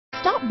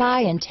Stop by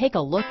and take a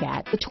look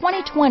at the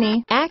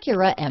 2020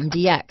 Acura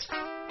MDX.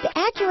 The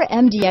Acura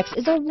MDX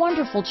is a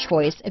wonderful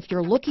choice if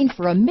you're looking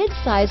for a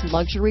mid-size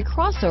luxury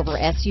crossover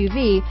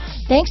SUV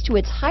thanks to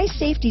its high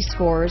safety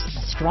scores,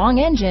 strong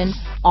engine,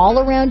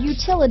 all-around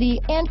utility,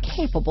 and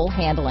capable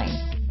handling.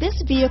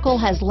 This vehicle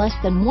has less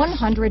than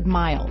 100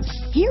 miles.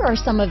 Here are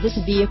some of this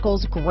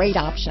vehicle's great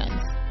options: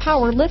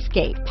 power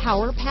liftgate,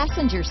 power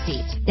passenger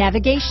seat,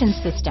 navigation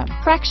system,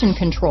 traction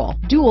control,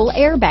 dual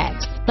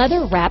airbags,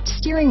 leather-wrapped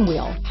steering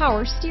wheel,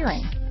 power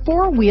steering,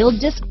 four-wheel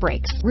disc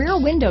brakes, rear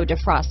window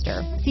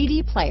defroster,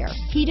 CD player,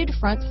 heated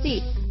front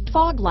seats,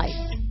 fog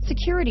lights,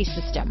 security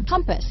system,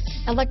 compass,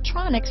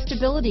 electronic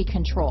stability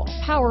control,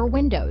 power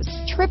windows,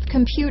 trip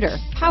computer,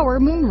 power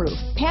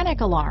moonroof,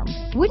 panic alarm.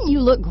 Wouldn't you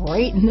look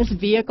great in this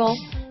vehicle?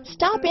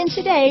 Stop in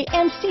today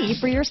and see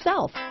for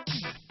yourself.